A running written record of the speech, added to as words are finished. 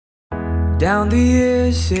Down the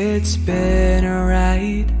years it's been a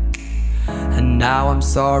ride, and now I'm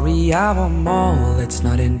sorry I want more, let's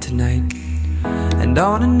not end tonight. And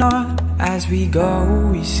on as we go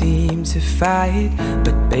we seem to fight,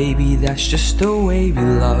 but baby that's just the way we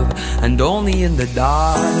love. And only in the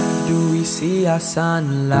dark do we see our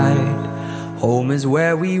sunlight. Home is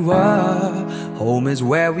where we were, home is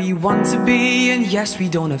where we want to be. And yes, we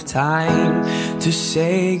don't have time to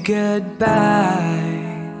say goodbye,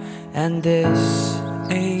 and this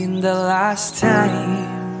ain't the last time.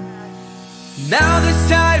 Now this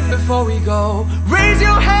time before we go, raise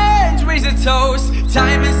your hands, raise a toast.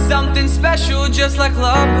 Time is something special, just like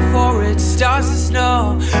love before it starts to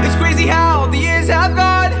snow. It's crazy how the years have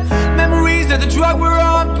gone, memories of the drug we're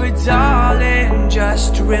on. But darling,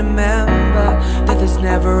 just remember that there's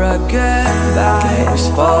never a goodbye.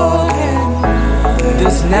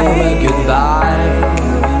 There's never a goodbye.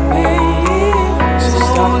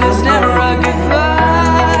 So there's never a goodbye.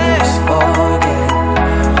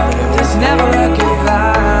 There's never a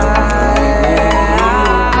goodbye.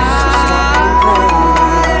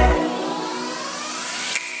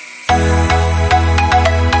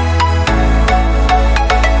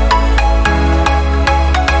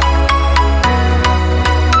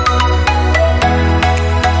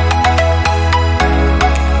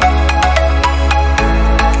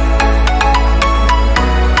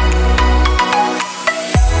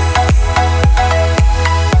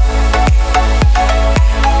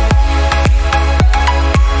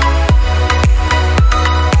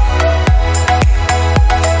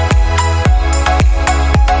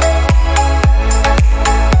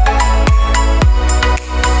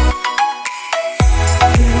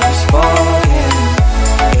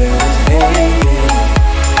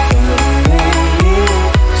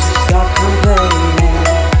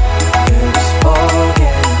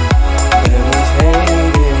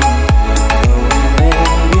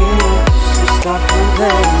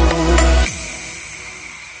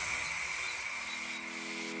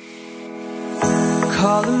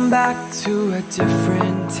 Calling back to a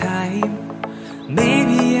different time.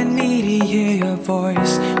 Maybe I need to hear your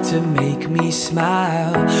voice to make me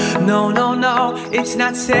smile. No, no, no, it's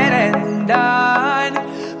not said and done.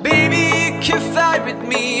 Baby, you can fly with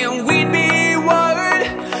me and we'd be one.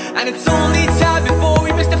 And it's only time before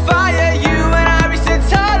we miss the fire. You and I reach the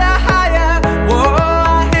taller, higher. Whoa,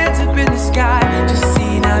 our hands up in the sky. Just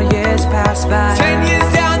see now years pass by. 10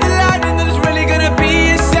 years down the line and there's really gonna be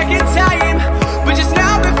a second time. But just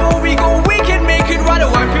now before we go, we can make it right.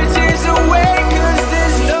 Wipe your tears away, cause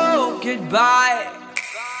there's no goodbye.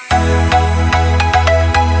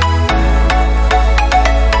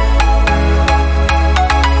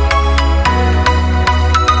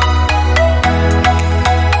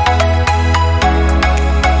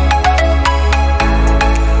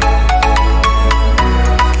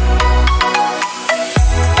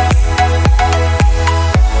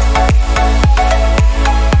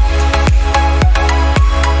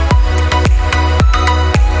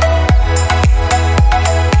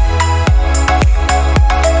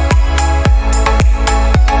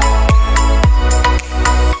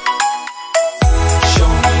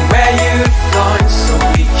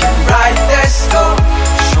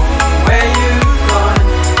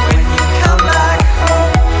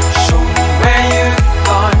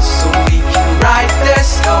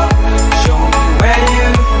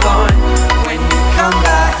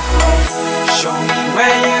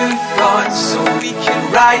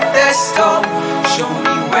 Show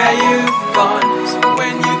me where you've gone, so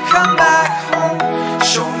when you come back home.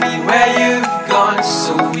 Show me where you've gone,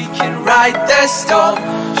 so we can ride the storm.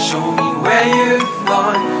 Show me where you've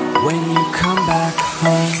gone when you come back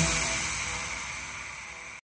home.